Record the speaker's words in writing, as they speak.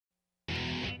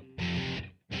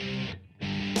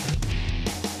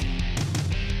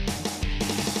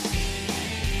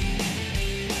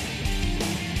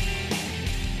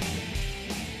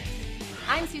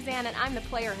Suzanne, and I'm the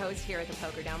player host here at the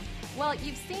Poker Dome. Well,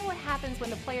 you've seen what happens when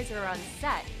the players are on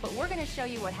set, but we're going to show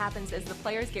you what happens as the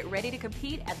players get ready to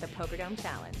compete at the Poker Dome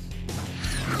Challenge.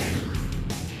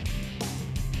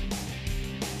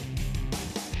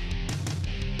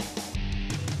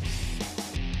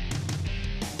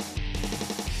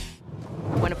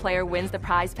 When a player wins the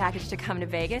prize package to come to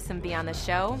Vegas and be on the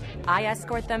show, I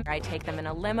escort them. I take them in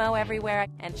a limo everywhere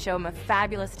and show them a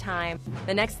fabulous time.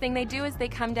 The next thing they do is they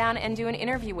come down and do an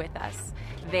interview with us.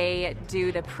 They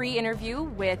do the pre-interview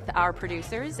with our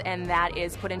producers, and that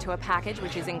is put into a package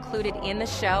which is included in the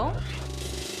show.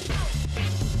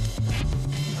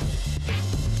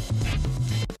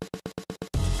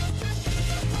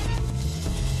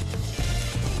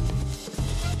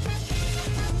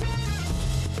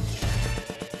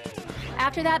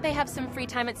 After that, they have some free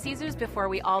time at Caesars before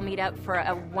we all meet up for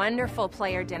a wonderful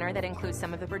player dinner that includes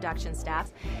some of the production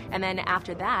staff. And then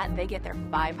after that, they get their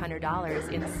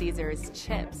 $500 in Caesars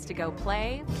chips to go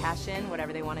play, cash in,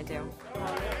 whatever they want to do.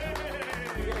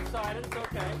 You get excited, it's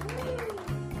okay.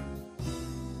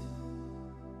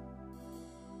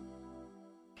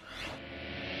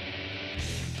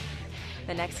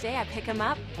 The next day, I pick them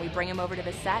up, we bring them over to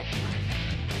the set.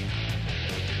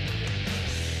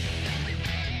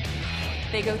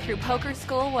 They go through poker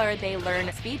school where they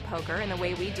learn speed poker and the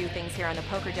way we do things here on the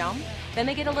Poker Dome. Then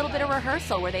they get a little bit of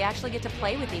rehearsal where they actually get to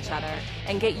play with each other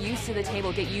and get used to the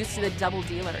table, get used to the double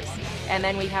dealers. And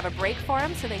then we have a break for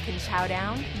them so they can chow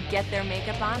down, get their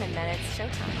makeup on, and then it's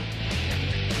showtime.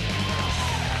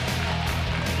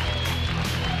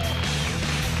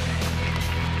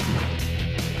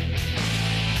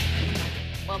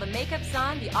 Well, the makeup's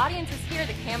on, the audience is here,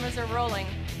 the cameras are rolling.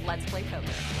 Let's play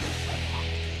poker.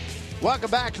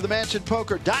 Welcome back to the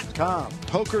MansionPoker.com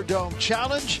Poker Dome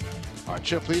Challenge. Our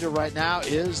chip leader right now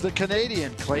is the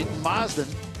Canadian, Clayton Mosden.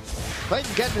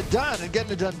 Clayton getting it done, and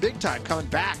getting it done big time, coming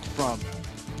back from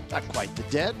not quite the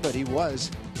dead, but he was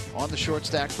on the short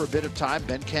stack for a bit of time.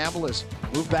 Ben Campbell has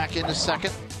moved back into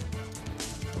second.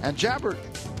 And Jabber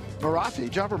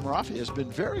Marafi has been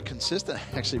very consistent,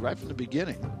 actually, right from the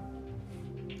beginning.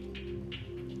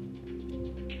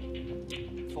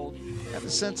 I have the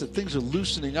sense that things are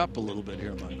loosening up a little bit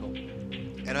here, Michael.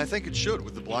 And I think it should.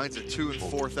 With the blinds at 2,000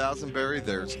 and 4,000, Barry,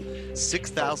 there's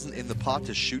 6,000 in the pot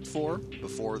to shoot for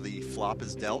before the flop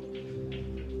is dealt.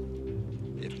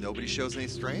 If nobody shows any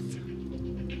strength,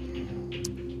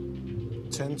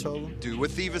 10 total. Do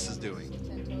what Thievis is doing,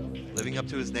 living up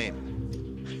to his name.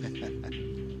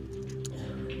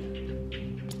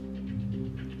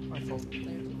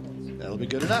 That'll be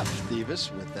good enough.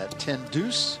 Thievis with that 10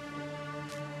 deuce.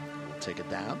 Take it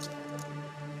down.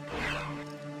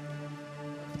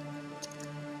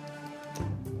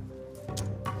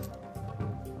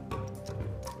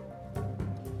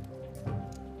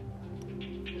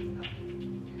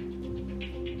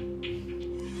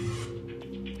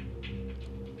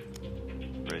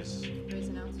 Raise. Raise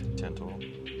announced. 10 total. 5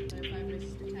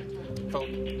 raises to 10 total. Fold.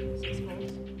 6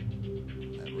 folds.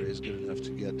 That raise good enough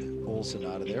to get Olsen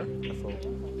out of there.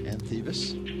 And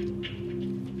Thievis.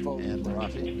 Fold. And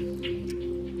Marafi.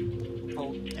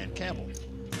 Fold. And Campbell.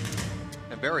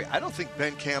 And Barry, I don't think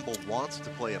Ben Campbell wants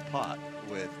to play a pot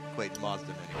with Clayton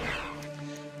Mosden anymore.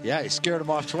 Yeah, he scared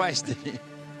him off twice, didn't he?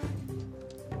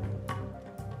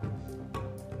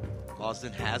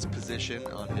 Mosden has position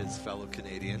on his fellow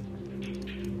Canadian.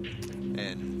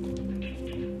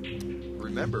 And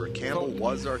remember, Campbell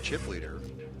was our chip leader.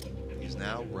 He's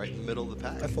now right in the middle of the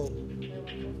pack. I fold.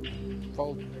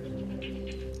 Fold.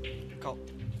 Call.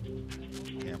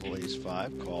 Campbell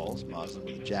ace-5 calls. Mosden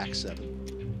with jack-7.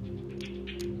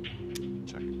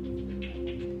 Check.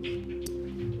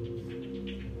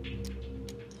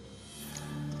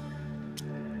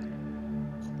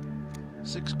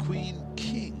 Six, queen,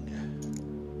 king.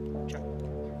 Check.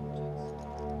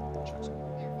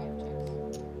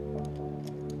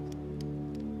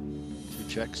 Two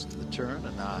checks to the turn,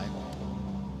 a 9.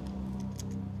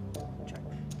 Check.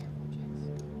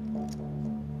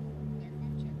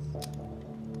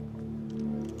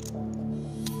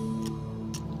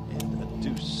 And a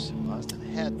deuce. Mosden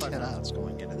had 10 outs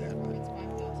going into that, but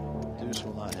deuce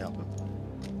will not help him.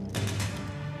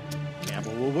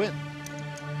 Campbell will win.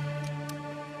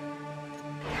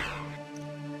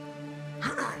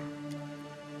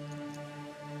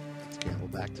 Campbell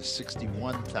back to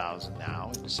 61,000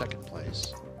 now in second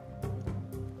place.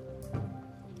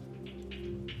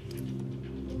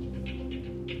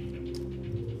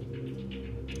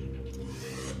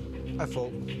 I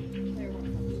fold.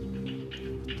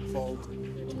 Fold.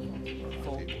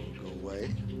 Fold. Go away.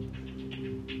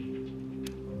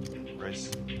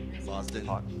 Raise. Marsden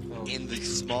Pot. in the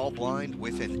small blind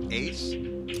with an ace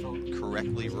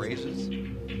correctly raises.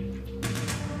 And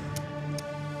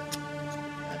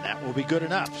that will be good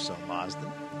enough. So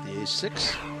Marsden, the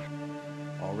ace-6.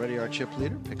 Already our chip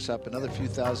leader, picks up another few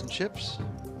thousand chips.